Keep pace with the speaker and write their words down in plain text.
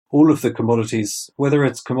all of the commodities, whether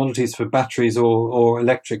it's commodities for batteries or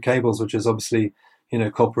electric cables, which is obviously,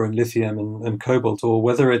 copper and lithium and cobalt, or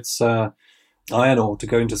whether it's iron ore to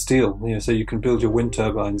go into steel, so you can build your wind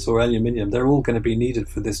turbines, or aluminium, they're all going to be needed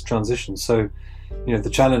for this transition. So, the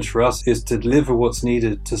challenge for us is to deliver what's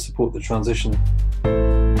needed to support the transition.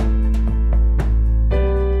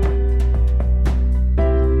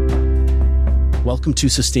 Welcome to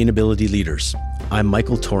Sustainability Leaders. I'm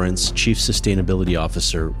Michael Torrance, Chief Sustainability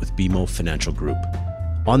Officer with BMO Financial Group.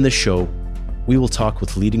 On this show, we will talk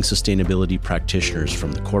with leading sustainability practitioners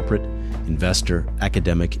from the corporate, investor,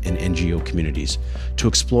 academic, and NGO communities to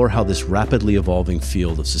explore how this rapidly evolving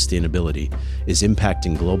field of sustainability is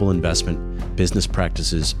impacting global investment, business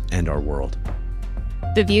practices, and our world.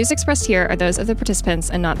 The views expressed here are those of the participants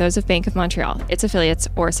and not those of Bank of Montreal, its affiliates,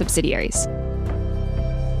 or subsidiaries.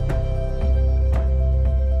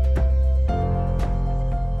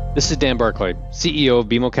 This is Dan Barclay, CEO of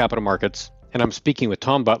BMO Capital Markets, and I'm speaking with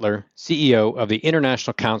Tom Butler, CEO of the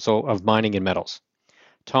International Council of Mining and Metals.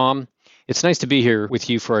 Tom, it's nice to be here with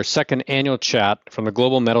you for our second annual chat from the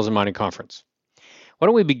Global Metals and Mining Conference. Why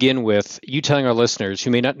don't we begin with you telling our listeners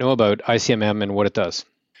who may not know about ICMM and what it does?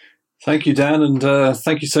 Thank you, Dan, and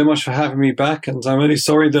thank you so much for having me back. And I'm really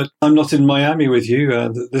sorry that I'm not in Miami with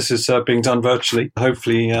you. This is being done virtually.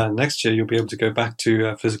 Hopefully next year you'll be able to go back to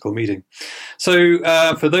a physical meeting. So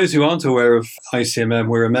for those who aren't aware of ICMM,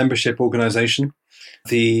 we're a membership organization.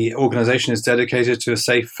 The organization is dedicated to a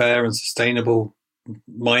safe, fair and sustainable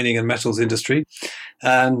mining and metals industry,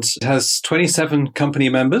 and it has 27 company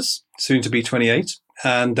members, soon to be 28,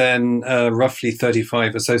 and then roughly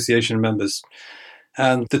 35 association members.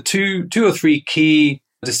 And the two or three key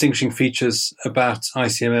distinguishing features about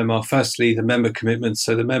ICMM are firstly the member commitments.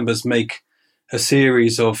 So the members make a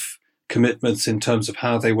series of commitments in terms of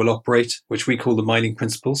how they will operate, which we call the mining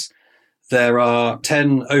principles. There are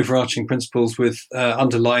 10 overarching principles with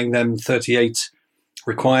underlying them 38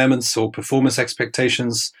 requirements or performance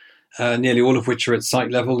expectations, nearly all of which are at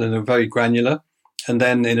site level and are very granular. And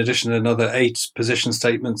then in addition, another 8 position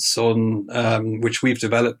statements on which we've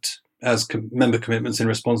developed as member commitments in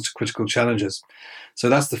response to critical challenges. So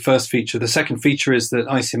that's the first feature. The second feature is that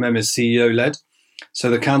ICMM is CEO-led. So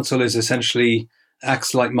the council is essentially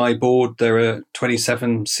acts like my board. There are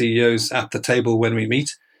 27 CEOs at the table when we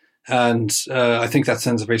meet. And I think that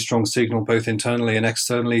sends a very strong signal, both internally and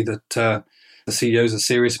externally, that the CEOs are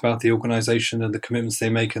serious about the organization and the commitments they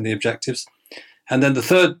make and the objectives. And then the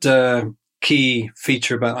third key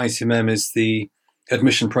feature about ICMM is the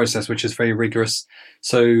admission process, which is very rigorous.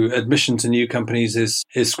 So admission to new companies is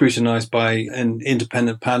scrutinized by an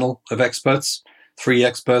independent panel of experts, 3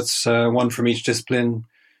 experts, one from each discipline,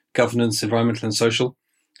 governance, environmental and social.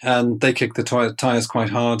 And they kick the tires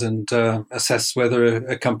quite hard and assess whether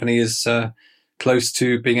a company is close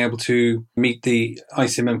to being able to meet the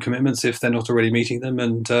ICMM commitments if they're not already meeting them,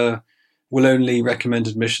 and will only recommend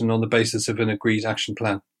admission on the basis of an agreed action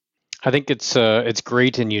plan. I think it's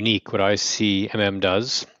great and unique what ICMM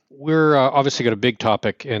does. We're obviously got a big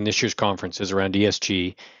topic in this year's conference is around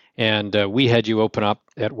ESG, and we had you open up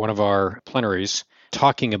at one of our plenaries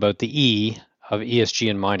talking about the E of ESG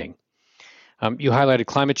in mining. You highlighted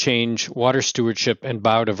climate change, water stewardship, and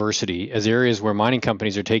biodiversity as areas where mining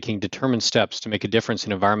companies are taking determined steps to make a difference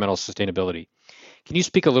in environmental sustainability. Can you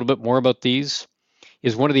speak a little bit more about these?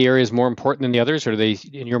 Is one of the areas more important than the others, or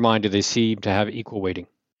in your mind, do they seem to have equal weighting?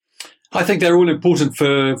 I think they're all important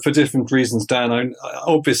for different reasons, Dan.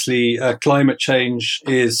 Obviously, climate change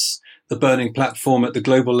is the burning platform at the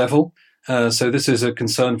global level. So this is a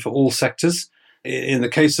concern for all sectors. In the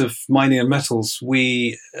case of mining and metals,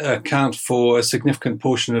 we account for a significant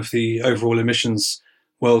portion of the overall emissions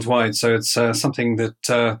worldwide. So it's something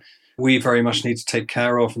that we very much need to take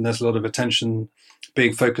care of, and there's a lot of attention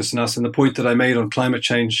being focused on us. And the point that I made on climate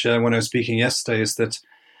change when I was speaking yesterday is that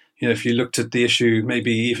if you looked at the issue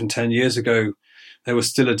maybe even 10 years ago, there was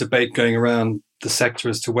still a debate going around the sector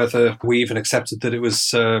as to whether we even accepted that it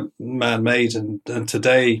was man-made. And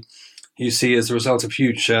today, you see, as a result of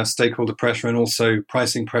huge stakeholder pressure and also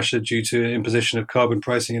pricing pressure due to imposition of carbon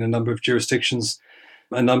pricing in a number of jurisdictions,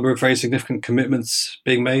 a number of very significant commitments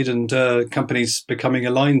being made, and companies becoming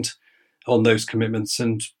aligned on those commitments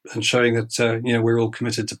and showing that we're all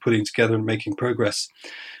committed to putting together and making progress.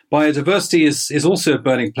 Biodiversity is also a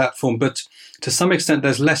burning platform, but to some extent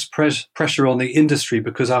there's less pressure on the industry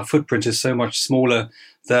because our footprint is so much smaller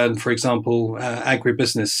than, for example,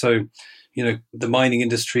 agribusiness. So, the mining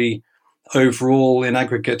industry overall in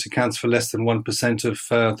aggregate accounts for less than 1%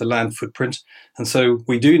 of the land footprint. And so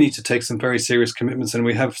we do need to take some very serious commitments, and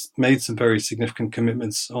we have made some very significant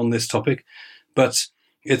commitments on this topic. But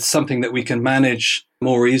it's something that we can manage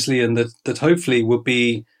more easily, and that hopefully will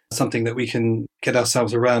be something that we can get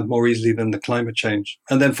ourselves around more easily than the climate change.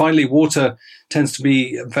 And then finally, water tends to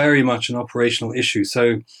be very much an operational issue.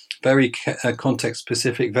 So very context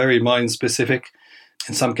specific, very mine specific.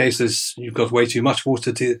 In some cases, you've got way too much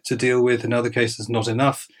water to deal with. In other cases, not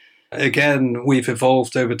enough. Again, we've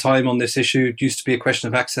evolved over time on this issue. It used to be a question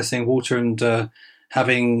of accessing water and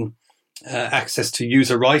having access to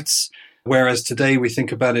user rights, whereas today we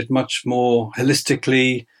think about it much more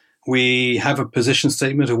holistically. We have a position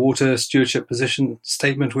statement, a water stewardship position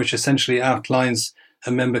statement, which essentially outlines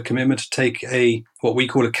a member commitment to take what we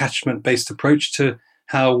call a catchment-based approach to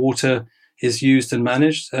how water is used and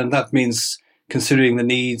managed. And that means considering the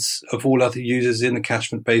needs of all other users in the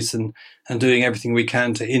catchment basin and doing everything we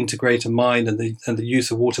can to integrate a mine and the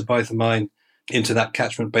use of water by the mine into that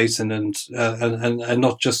catchment basin, and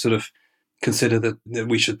not just sort of consider that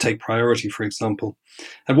we should take priority, for example.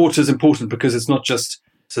 And water is important because it's not just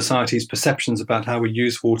society's perceptions about how we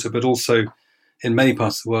use water, but also in many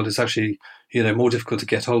parts of the world, it's actually more difficult to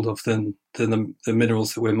get hold of than the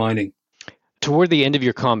minerals that we're mining. Toward the end of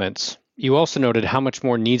your comments, you also noted how much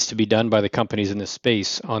more needs to be done by the companies in this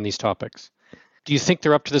space on these topics. Do you think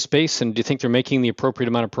they're up to the space, and do you think they're making the appropriate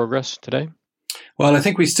amount of progress today? Well, I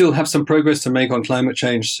think we still have some progress to make on climate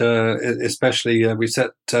change, especially we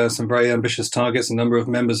set some very ambitious targets. A number of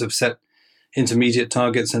members have set intermediate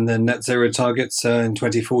targets and then net zero targets in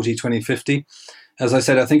 2040, 2050. As I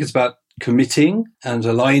said, I think it's about committing and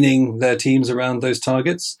aligning their teams around those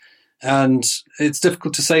targets. And it's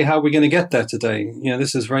difficult to say how we're going to get there today.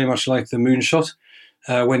 This is very much like the moonshot.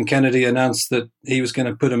 When Kennedy announced that he was going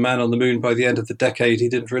to put a man on the moon by the end of the decade, he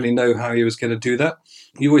didn't really know how he was going to do that.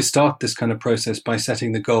 You always start this kind of process by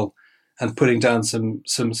setting the goal and putting down some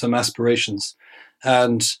aspirations.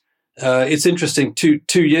 And it's interesting.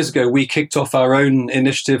 Two years ago, we kicked off our own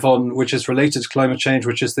initiative which is related to climate change,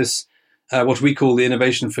 which is this what we call the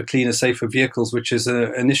Innovation for Cleaner, Safer Vehicles, which is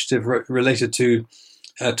an initiative related to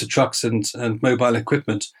trucks and mobile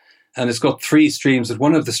equipment. And it's got three streams. And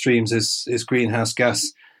one of the streams is greenhouse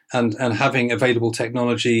gas and having available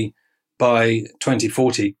technology by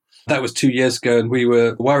 2040. That was 2 years ago, and we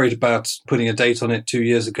were worried about putting a date on it 2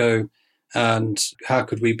 years ago. And how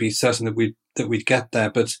could we be certain that we'd get there?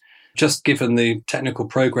 But just given the technical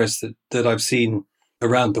progress that I've seen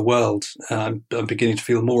around the world, I'm beginning to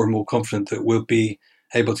feel more and more confident that we'll be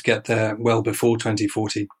able to get there well before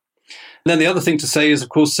 2040. And then the other thing to say is, of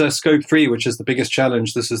course, Scope 3, which is the biggest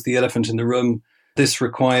challenge. This is the elephant in the room. This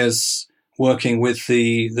requires working with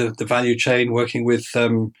the value chain, working with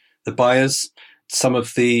the buyers. Some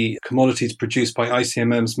of the commodities produced by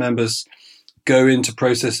ICMM's members go into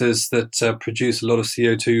processes that produce a lot of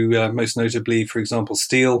CO2, most notably, for example,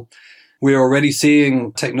 steel. We're already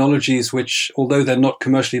seeing technologies which, although they're not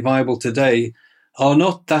commercially viable today, are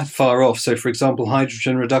not that far off. So, for example,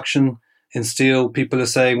 hydrogen reduction in steel, people are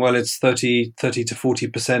saying, well, it's 30 to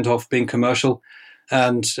 40% off being commercial.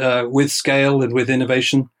 And with scale and with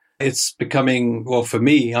innovation, it's becoming, well, for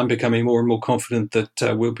me, I'm becoming more and more confident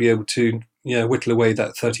that we'll be able to whittle away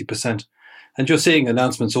that 30%. And you're seeing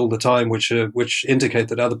announcements all the time which indicate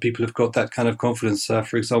that other people have got that kind of confidence.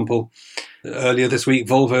 For example, earlier this week,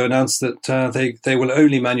 Volvo announced that they will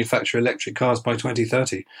only manufacture electric cars by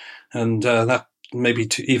 2030. And that maybe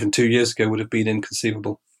even 2 years ago would have been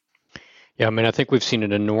inconceivable. Yeah, I think we've seen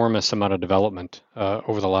an enormous amount of development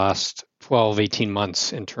over the last 12, 18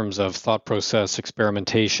 months in terms of thought process,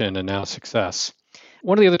 experimentation, and now success.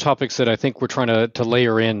 One of the other topics that I think we're trying to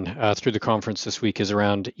layer in through the conference this week is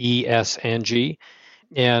around ESG.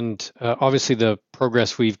 And obviously the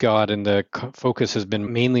progress we've got and the focus has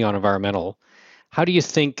been mainly on environmental. How do you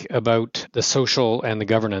think about the social and the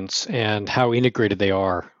governance and how integrated they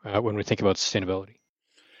are when we think about sustainability?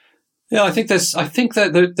 Yeah, I think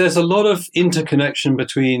that there's a lot of interconnection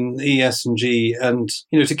between ES and G. And,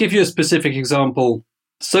 to give you a specific example,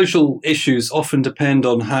 social issues often depend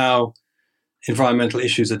on how environmental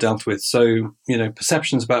issues are dealt with. So,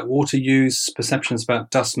 perceptions about water use, perceptions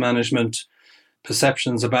about dust management,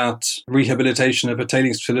 perceptions about rehabilitation of a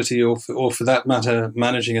tailings facility, or for that matter,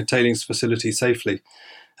 managing a tailings facility safely.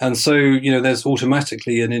 And so, there's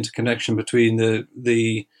automatically an interconnection between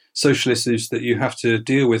the social issues that you have to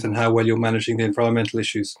deal with and how well you're managing the environmental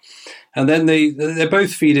issues. And then they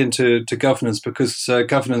both feed into governance, because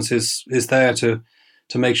governance is there to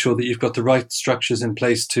make sure that you've got the right structures in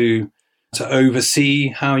place to oversee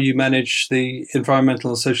how you manage the environmental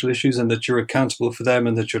and social issues, and that you're accountable for them,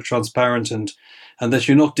 and that you're transparent, and that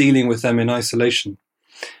you're not dealing with them in isolation.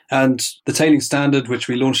 And the tailings standard, which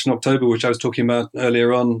we launched in October, which I was talking about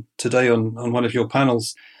earlier on today on one of your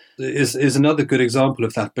panels, is another good example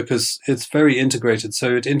of that, because it's very integrated.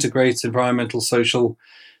 So it integrates environmental, social,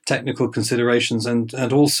 technical considerations, and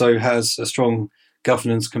also has a strong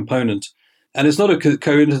governance component. And it's not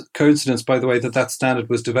a coincidence, by the way, that standard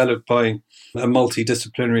was developed by a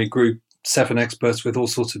multidisciplinary group, 7 experts with all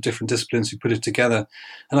sorts of different disciplines who put it together.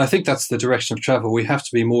 And I think that's the direction of travel. We have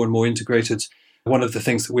to be more and more integrated. One of the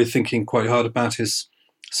things that we're thinking quite hard about is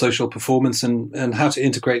social performance and how to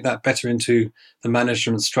integrate that better into the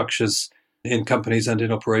management structures in companies and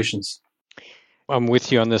in operations. I'm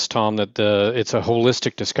with you on this, Tom, that it's a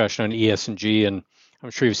holistic discussion on ESG, and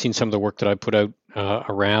I'm sure you've seen some of the work that I put out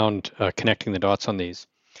around connecting the dots on these.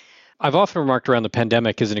 I've often remarked around the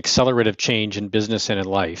pandemic as an accelerative change in business and in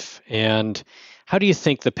life. And how do you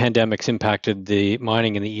think the pandemic's impacted the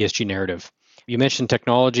mining and the ESG narrative? You mentioned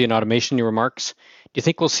technology and automation in your remarks. Do you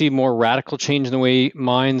think we'll see more radical change in the way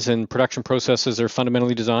mines and production processes are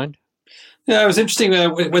fundamentally designed? Yeah, it was interesting.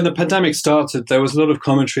 When the pandemic started, there was a lot of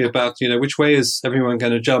commentary about, which way is everyone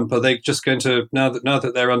going to jump? Are they just going to, now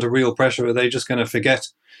that they're under real pressure, are they just going to forget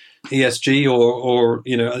ESG, or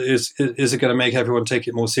is it going to make everyone take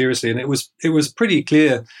it more seriously? And it was pretty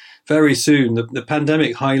clear very soon. The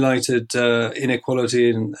pandemic highlighted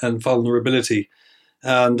inequality and vulnerability.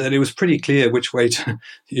 And it was pretty clear which way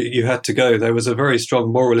you had to go. There was a very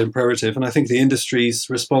strong moral imperative. And I think the industry's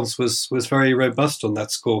response was very robust on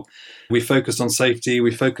that score. We focused on safety.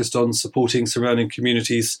 We focused on supporting surrounding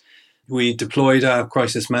communities. We deployed our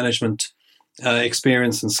crisis management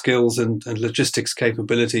experience and skills and logistics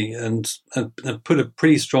capability and put a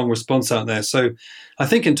pretty strong response out there. So I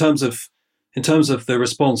think in terms of the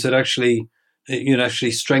response, it actually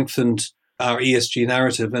strengthened our ESG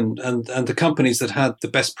narrative, and the companies that had the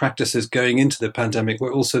best practices going into the pandemic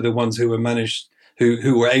were also the ones who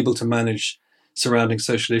were able to manage surrounding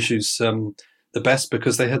social issues the best,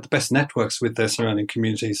 because they had the best networks with their surrounding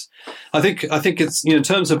communities. I think it's, in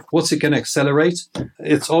terms of what's it going to accelerate,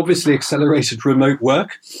 it's obviously accelerated remote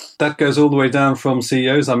work. That goes all the way down from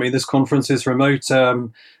CEOs. I mean, this conference is remote.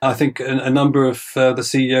 I think a number of the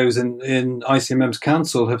CEOs in ICMM's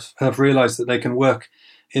council have realized that they can work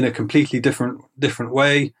in a completely different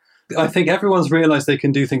way. I think everyone's realized they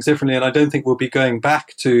can do things differently, and I don't think we'll be going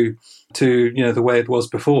back to the way it was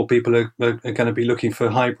before. People are going to be looking for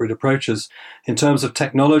hybrid approaches. In terms of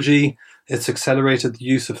technology, it's accelerated the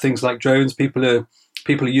use of things like drones. People are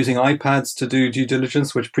using iPads to do due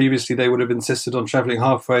diligence, which previously they would have insisted on traveling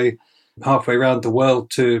halfway around the world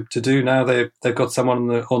to do. Now they've got someone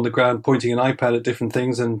on the ground pointing an iPad at different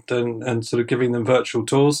things and sort of giving them virtual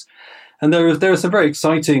tours. And there are some very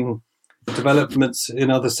exciting developments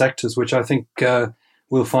in other sectors, which I think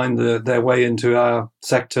will find their way into our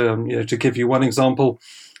sector. To give you one example,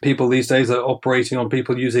 people these days are operating on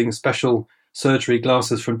people using special surgery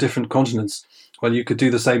glasses from different continents. Well, you could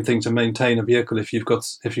do the same thing to maintain a vehicle if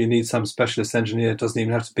you need some specialist engineer. It doesn't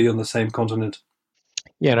even have to be on the same continent.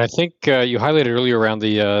 Yeah, and I think you highlighted earlier around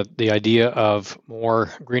the idea of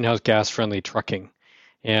more greenhouse gas friendly trucking.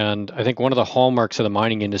 And I think one of the hallmarks of the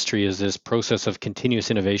mining industry is this process of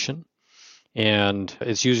continuous innovation. And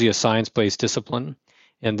it's usually a science-based discipline.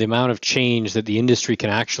 And the amount of change that the industry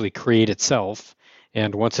can actually create itself,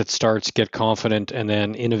 and once it starts, get confident and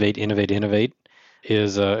then innovate,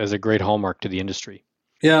 is a great hallmark to the industry.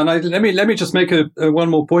 Yeah, and let me just make one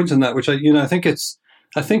more point on that, which I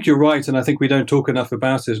think you're right, and I think we don't talk enough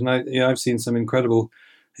about it. And I've seen some incredible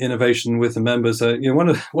innovation with the members.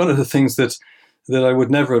 One of the things that I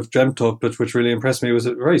would never have dreamt of, but which really impressed me, was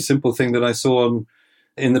a very simple thing that I saw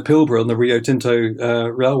in the Pilbara on the Rio Tinto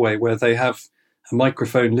railway, where they have a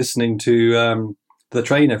microphone listening to the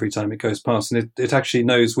train every time it goes past, and it actually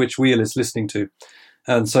knows which wheel it's listening to.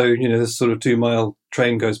 And so, this sort of 2-mile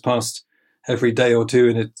train goes past every day or two,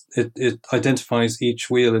 and it identifies each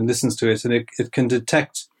wheel and listens to it, and it can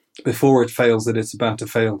detect before it fails that it's about to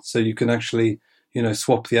fail. So you can actually,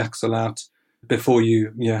 swap the axle out before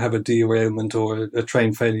you have a derailment or a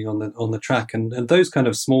train failing on the track. And those kind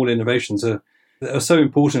of small innovations are so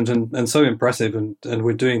important and so impressive, and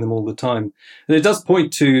we're doing them all the time. And it does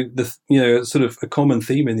point to the sort of a common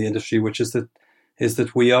theme in the industry, which is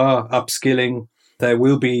that we are upskilling. There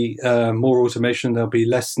will be more automation. There'll be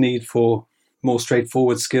less need for more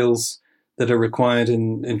straightforward skills that are required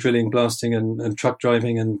in drilling, blasting, and truck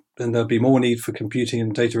driving, and there'll be more need for computing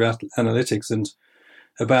and data analytics. And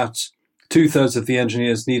about 2/3 of the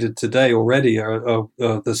engineers needed today already are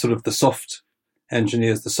the sort of the soft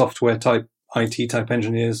engineers, the software type, IT type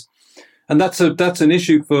engineers. And that's an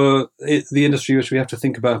issue for the industry, which we have to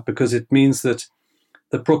think about, because it means that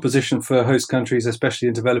the proposition for host countries, especially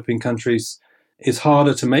in developing countries, is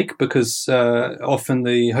harder to make, because often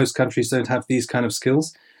the host countries don't have these kind of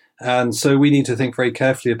skills. And so we need to think very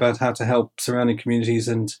carefully about how to help surrounding communities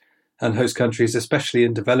and host countries, especially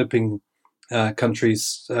in developing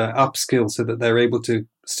countries, upskill so that they're able to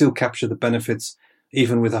still capture the benefits,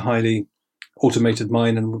 even with a highly automated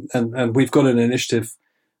mine. And we've got an initiative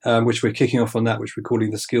which we're kicking off on that, which we're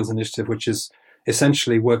calling the Skills Initiative, which is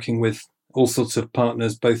essentially working with all sorts of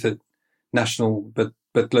partners, both at national but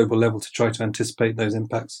global level, to try to anticipate those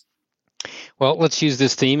impacts. Well, let's use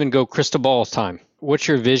this theme and go crystal ball time. What's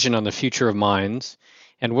your vision on the future of mines,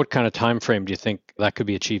 and what kind of time frame do you think that could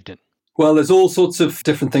be achieved in? Well, there's all sorts of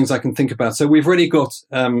different things I can think about. So we've already got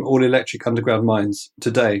all electric underground mines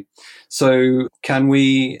today. So can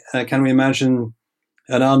we imagine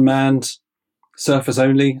an unmanned surface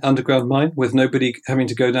only underground mine with nobody having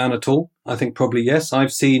to go down at all? I think probably yes.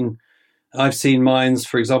 I've seen mines,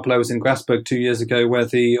 for example, I was in Grasberg 2 years ago, where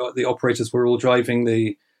the operators were all driving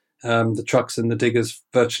the trucks and the diggers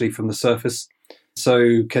virtually from the surface.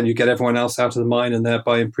 So can you get everyone else out of the mine and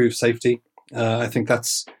thereby improve safety? I think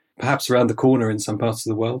that's perhaps around the corner in some parts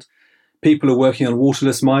of the world. People are working on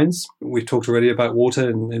waterless mines. We've talked already about water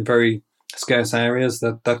in very scarce areas.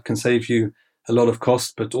 That can save you a lot of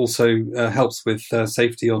cost, but also helps with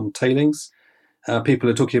safety on tailings. People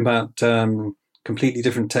are talking about completely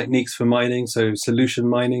different techniques for mining, so solution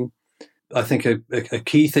mining. I think a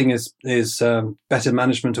key thing is better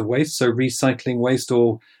management of waste, so recycling waste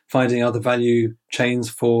or finding other value chains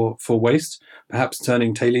for waste. Perhaps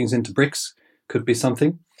turning tailings into bricks could be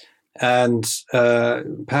something, and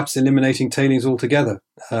perhaps eliminating tailings altogether,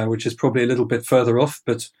 which is probably a little bit further off,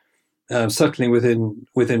 but certainly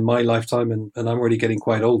within my lifetime, and I'm already getting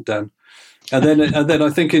quite old, Dan. And then I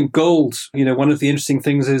think in gold, one of the interesting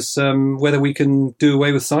things is whether we can do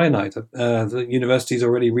away with cyanide. The university is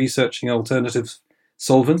already researching alternative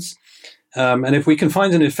solvents. And if we can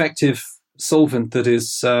find an effective solvent that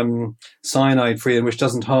is cyanide-free and which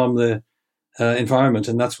doesn't harm the environment,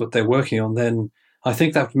 and that's what they're working on, then I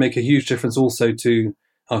think that would make a huge difference also to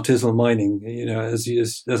artisanal mining.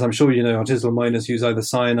 As I'm sure you know, artisanal miners use either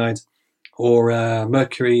cyanide or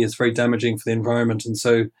mercury. Is very damaging for the environment. And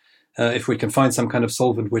so if we can find some kind of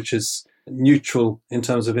solvent which is neutral in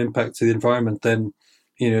terms of impact to the environment, then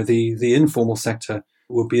the informal sector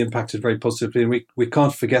will be impacted very positively. And we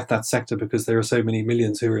can't forget that sector because there are so many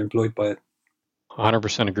millions who are employed by it.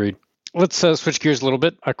 100% agreed. Let's switch gears a little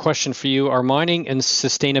bit. A question for you. Are mining and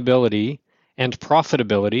sustainability and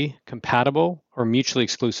profitability compatible or mutually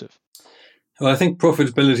exclusive? Well, I think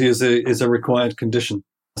profitability is a required condition.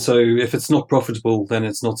 So if it's not profitable, then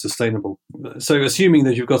it's not sustainable. So assuming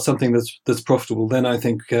that you've got something that's profitable, then I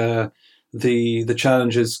think the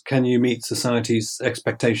challenge is, can you meet society's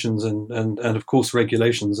expectations and of course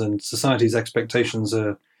regulations? And society's expectations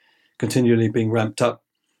are continually being ramped up.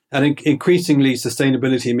 And increasingly,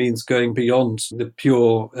 sustainability means going beyond the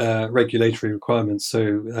pure regulatory requirements.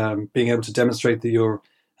 So being able to demonstrate that you're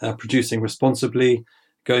producing responsibly,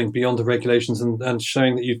 going beyond the regulations and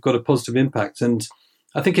showing that you've got a positive impact. And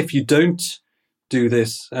I think if you don't do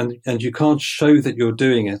this and you can't show that you're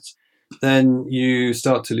doing it, then you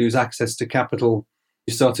start to lose access to capital,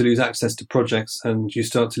 you start to lose access to projects, and you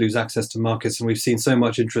start to lose access to markets. And we've seen so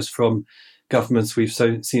much interest from governments. We've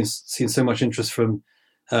seen so much interest from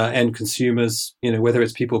end consumers, whether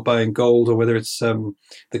it's people buying gold or whether it's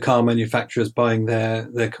the car manufacturers buying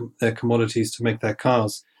their commodities to make their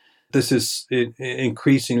cars. This is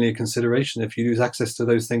increasingly a consideration. If you lose access to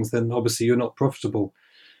those things, then obviously you're not profitable.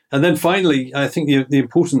 And then finally, I think the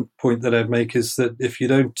important point that I'd make is that if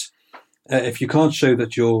you can't show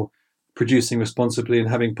that you're producing responsibly and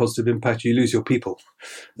having positive impact, you lose your people.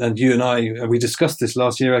 And you and I, we discussed this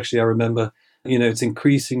last year, actually, I remember. It's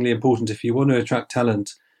increasingly important, if you want to attract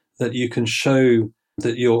talent, that you can show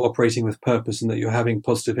that you're operating with purpose and that you're having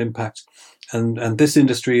positive impact. And this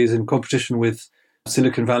industry is in competition with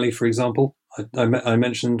Silicon Valley, for example. I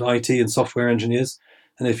mentioned IT and software engineers.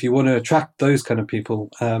 And if you want to attract those kind of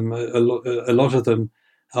people, a lot of them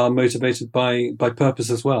are motivated by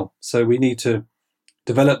purpose as well. So we need to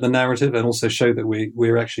develop the narrative and also show that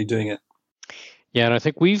we're actually doing it. Yeah, and I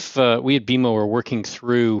think we at BMO are working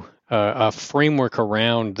through a framework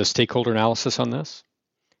around the stakeholder analysis on this.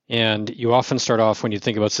 And you often start off when you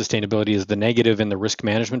think about sustainability as the negative and the risk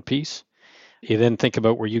management piece. You then think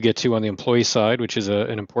about where you get to on the employee side, which is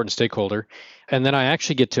an important stakeholder. And then I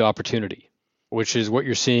actually get to opportunity, which is what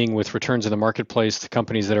you're seeing with returns in the marketplace. The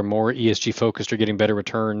companies that are more ESG focused are getting better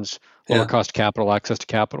returns, lower cost capital, access to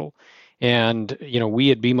capital. And,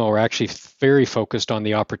 we at BMO are actually very focused on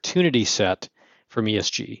the opportunity set from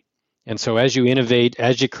ESG. And so as you innovate,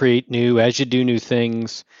 as you create new, as you do new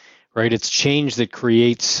things, right, it's change that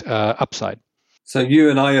creates upside. So you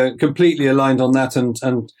and I are completely aligned on that.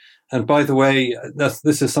 And by the way,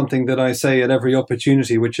 this is something that I say at every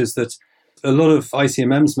opportunity, which is that a lot of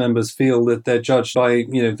ICMM's members feel that they're judged by,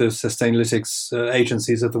 the Sustainalytics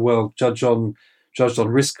agencies of the world, judged on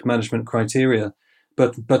risk management criteria.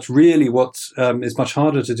 But really, what is much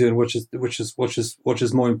harder to do, and which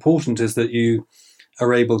is more important, is that you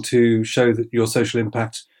are able to show that your social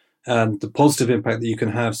impact and the positive impact that you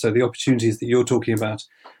can have. So the opportunities that you're talking about,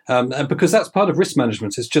 and because that's part of risk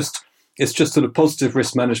management. It's just sort of positive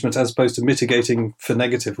risk management as opposed to mitigating for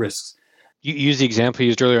negative risks. You use the example you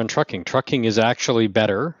used earlier on trucking. Trucking is actually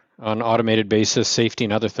better on an automated basis, safety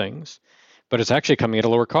and other things, but it's actually coming at a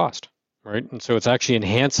lower cost, right? And so it's actually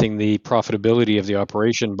enhancing the profitability of the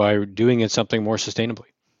operation by doing it something more sustainably.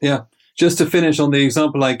 Yeah. Just to finish on the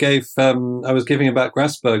example I was giving about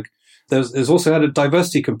Grasberg, there's also had a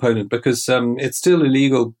diversity component because it's still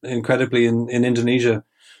illegal, incredibly, in Indonesia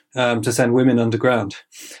to send women underground.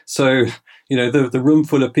 So, the room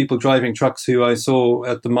full of people driving trucks who I saw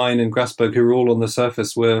at the mine in Grasberg, who were all on the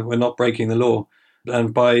surface, were not breaking the law.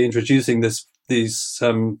 And by introducing these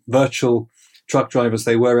virtual truck drivers,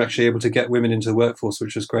 they were actually able to get women into the workforce,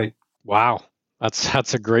 which was great. Wow,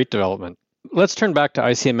 that's a great development. Let's turn back to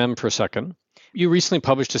ICMM for a second. You recently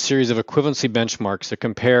published a series of equivalency benchmarks that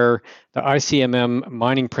compare the ICMM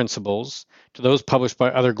mining principles to those published by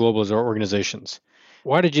other global organizations.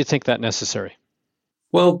 Why did you think that necessary?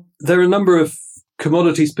 Well, there are a number of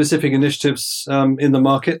commodity-specific initiatives in the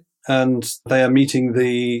market, and they are meeting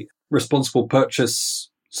the responsible purchase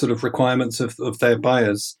sort of requirements of their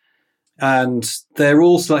buyers. And they're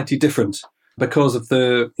all slightly different because of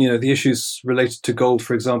the issues related to gold,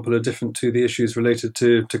 for example, are different to the issues related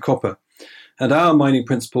to copper. And our mining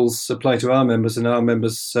principles apply to our members, and our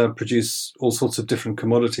members produce all sorts of different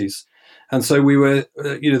commodities. And so we were,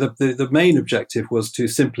 the main objective was to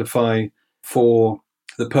simplify for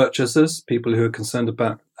the purchasers, people who are concerned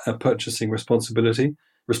about purchasing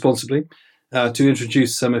responsibly, to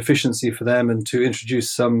introduce some efficiency for them and to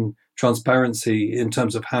introduce some transparency in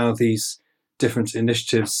terms of how these different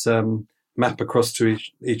initiatives map across to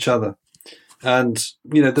each other. And,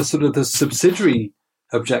 the subsidiary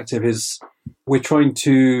objective is we're trying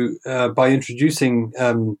to, by introducing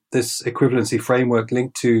this equivalency framework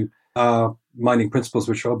linked to our mining principles,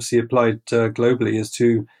 which are obviously applied globally, is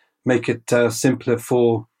to make it simpler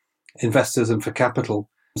for investors and for capital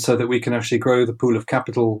so that we can actually grow the pool of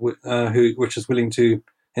capital which is willing to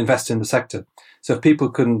invest in the sector. So if people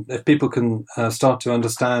can start to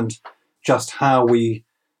understand just how we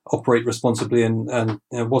operate responsibly and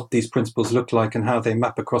what these principles look like and how they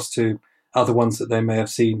map across to other ones that they may have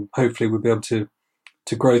seen, hopefully we'll be able to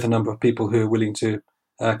grow the number of people who are willing to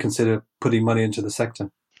consider putting money into the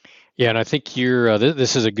sector. Yeah, and I think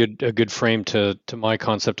this is a good frame to my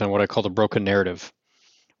concept on what I call the broken narrative,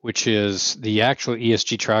 which is the actual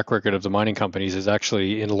ESG track record of the mining companies is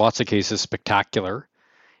actually in lots of cases spectacular,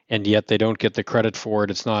 and yet they don't get the credit for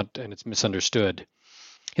it. It's misunderstood.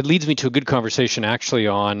 It leads me to a good conversation actually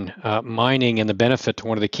on mining and the benefit to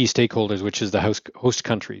one of the key stakeholders, which is the host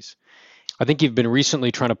countries. I think you've been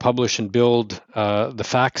recently trying to publish and build the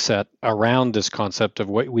fact set around this concept of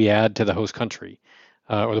what we add to the host country,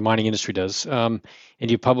 or the mining industry does. And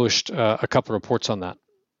you published a couple of reports on that.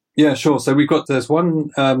 Yeah, sure. So there's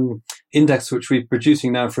one index which we're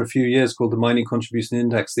producing now for a few years called the Mining Contribution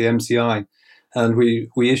Index, the MCI. And we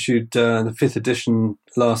issued the 5th edition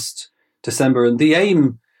last December. And the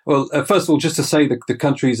aim, first of all, just to say that the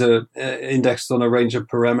countries are indexed on a range of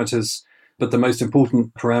parameters, but the most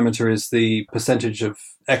important parameter is the percentage of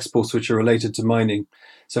exports which are related to mining.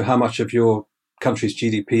 So how much of your country's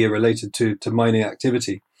GDP are related to mining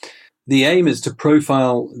activity. The aim is to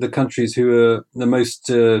profile the countries who are the most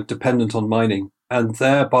dependent on mining and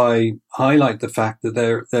thereby highlight the fact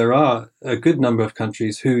that there are a good number of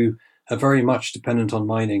countries who are very much dependent on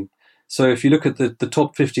mining. So if you look at the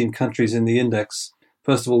top 15 countries in the index,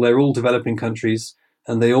 first of all, they're all developing countries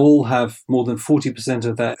and they all have more than 40%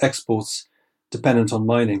 of their exports dependent on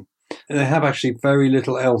mining. And they have actually very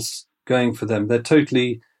little else going for them. They're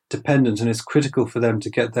totally dependent, and it's critical for them to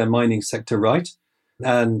get their mining sector right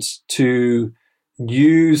and to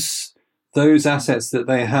use those assets that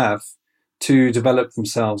they have to develop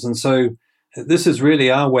themselves. And so this is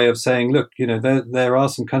really our way of saying, look, there are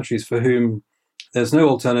some countries for whom there's no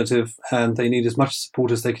alternative and they need as much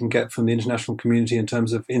support as they can get from the international community in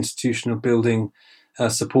terms of institutional building,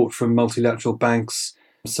 support from multilateral banks,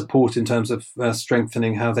 support in terms of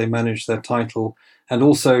strengthening how they manage their title, and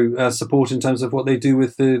also support in terms of what they do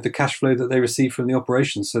with the cash flow that they receive from the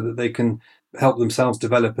operations so that they can help themselves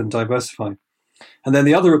develop and diversify. And then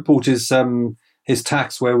the other report is is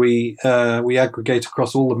tax, where we aggregate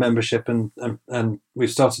across all the membership, and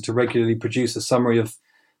we've started to regularly produce a summary of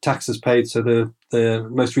taxes paid. So the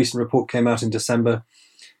most recent report came out in December,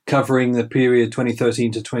 covering the period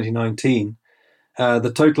 2013 to 2019.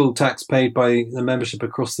 The total tax paid by the membership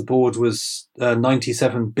across the board was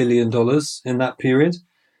 $97 billion in that period,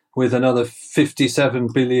 with another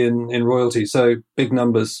 $57 billion in royalties. So big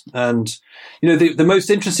numbers. And, the most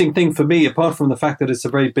interesting thing for me, apart from the fact that it's a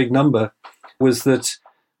very big number, was that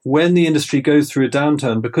when the industry goes through a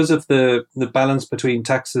downturn, because of the balance between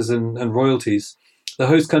taxes and royalties, the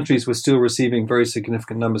host countries were still receiving very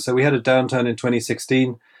significant numbers. So we had a downturn in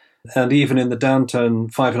 2016, and even in the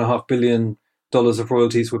downturn, $5.5 billion of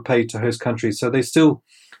royalties were paid to host countries. So they still,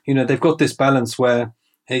 they've got this balance where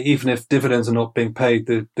even if dividends are not being paid,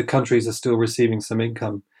 the countries are still receiving some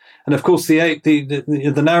income. And of course,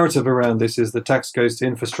 the narrative around this is the tax goes to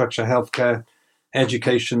infrastructure, healthcare,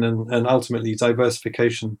 education, and ultimately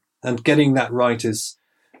diversification. And getting that right is,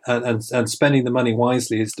 and spending the money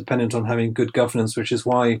wisely is dependent on having good governance, which is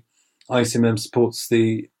why ICMM supports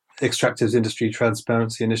the Extractives Industry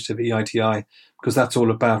Transparency Initiative, EITI, because that's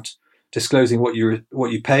all about disclosing what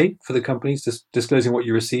you pay for the companies, disclosing what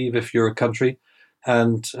you receive if you're a country,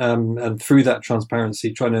 and through that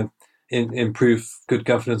transparency, trying to improve good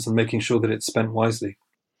governance and making sure that it's spent wisely.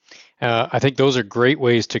 I think those are great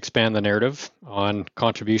ways to expand the narrative on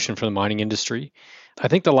contribution from the mining industry. I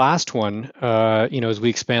think the last one, as we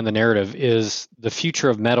expand the narrative, is the future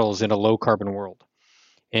of metals in a low carbon world.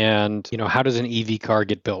 And, how does an EV car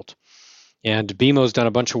get built? And BMO's done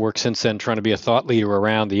a bunch of work since then trying to be a thought leader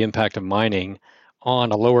around the impact of mining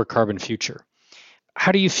on a lower carbon future.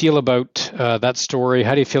 How do you feel about that story?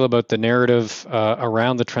 How do you feel about the narrative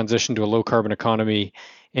around the transition to a low carbon economy?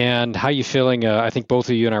 And how are you feeling? I think both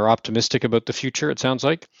of you and I are optimistic about the future, it sounds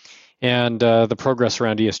like, and the progress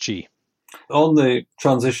around ESG. On the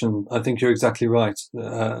transition, I think you're exactly right.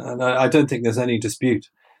 And I don't think there's any dispute.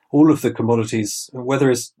 All of the commodities,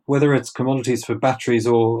 whether it's commodities for batteries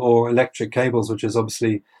or electric cables, which is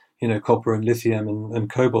obviously, copper and lithium and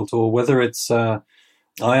cobalt, or whether it's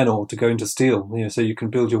iron ore to go into steel, so you can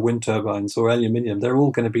build your wind turbines, or aluminium, they're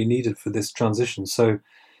all going to be needed for this transition. So,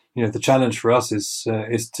 the challenge for us is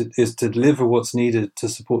to deliver what's needed to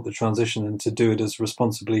support the transition and to do it as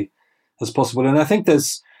responsibly as possible. And I think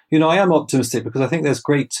there's, I am optimistic because I think there's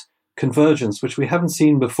great convergence, which we haven't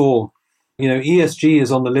seen before. ESG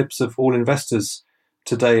is on the lips of all investors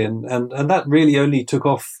today, and that really only took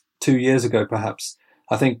off 2 years ago, perhaps.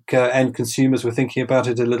 I think end consumers were thinking about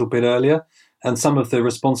it a little bit earlier, and some of the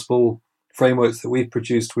responsible frameworks that we've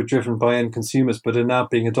produced were driven by end consumers, but are now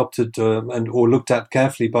being adopted or looked at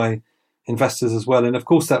carefully by investors as well. And of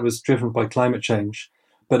course, that was driven by climate change,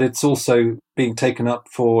 but it's also being taken up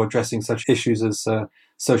for addressing such issues as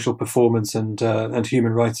social performance and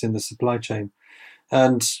human rights in the supply chain.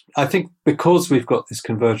 And I think because we've got this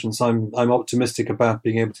convergence, I'm optimistic about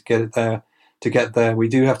being able to get it there. To get there, we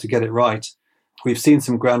do have to get it right. We've seen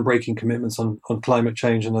some groundbreaking commitments on climate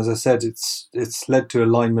change, and as I said, it's led to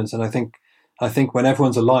alignment. And I think when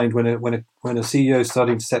everyone's aligned, when a CEO is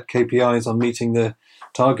starting to set KPIs on meeting the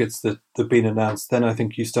targets that have been announced, then I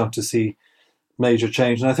think you start to see major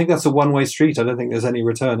change. And I think that's a one-way street. I don't think there's any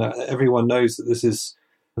return. Everyone knows that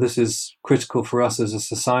this is critical for us as a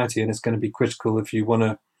society, and it's going to be critical if you want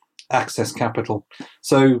to access capital.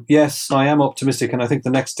 So yes, I am optimistic, and I think the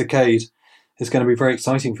next decade is going to be very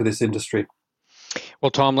exciting for this industry.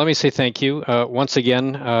 Well, Tom, let me say thank you. Once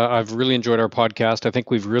again, I've really enjoyed our podcast. I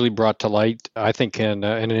think we've really brought to light, I think in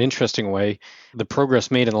an interesting way, the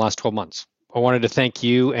progress made in the last 12 months. I wanted to thank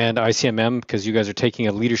you and ICMM because you guys are taking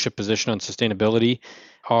a leadership position on sustainability.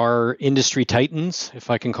 Our industry titans, if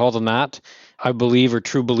I can call them that, I believe are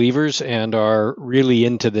true believers and are really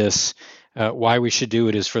into this. Why we should do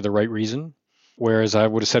it is for the right reason. Whereas I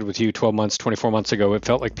would have said with you 12 months, 24 months ago, it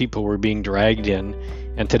felt like people were being dragged in.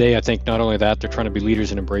 And today, I think not only that, they're trying to be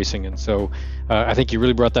leaders and embracing. And so I think you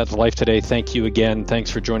really brought that to life today. Thank you again. Thanks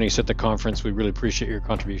for joining us at the conference. We really appreciate your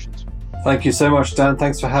contributions. Thank you so much, Dan.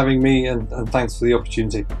 Thanks for having me, and thanks for the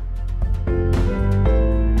opportunity.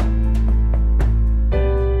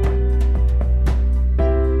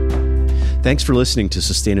 Thanks for listening to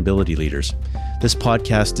Sustainability Leaders. This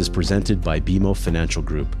podcast is presented by BMO Financial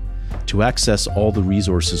Group. To access all the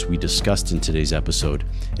resources we discussed in today's episode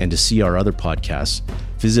and to see our other podcasts,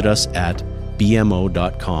 visit us at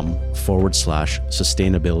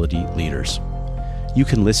bmo.com/sustainability leaders. You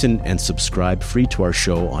can listen and subscribe free to our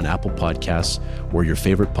show on Apple Podcasts or your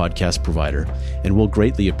favorite podcast provider, and we'll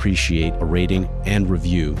greatly appreciate a rating and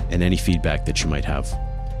review and any feedback that you might have.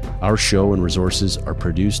 Our show and resources are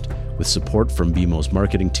produced with support from BMO's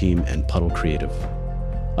marketing team and Puddle Creative.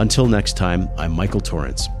 Until next time, I'm Michael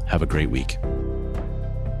Torrance. Have a great week.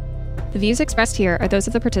 The views expressed here are those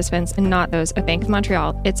of the participants and not those of Bank of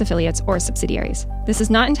Montreal, its affiliates, or subsidiaries. This is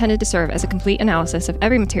not intended to serve as a complete analysis of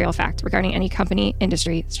every material fact regarding any company,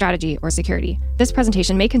 industry, strategy, or security. This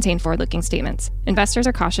presentation may contain forward-looking statements. Investors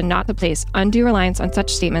are cautioned not to place undue reliance on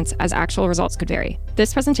such statements as actual results could vary.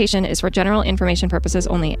 This presentation is for general information purposes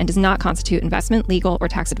only and does not constitute investment, legal, or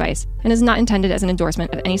tax advice, and is not intended as an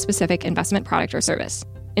endorsement of any specific investment product or service.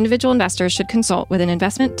 Individual investors should consult with an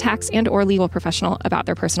investment, tax, and/or legal professional about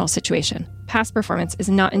their personal situation. Past performance is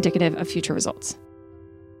not indicative of future results.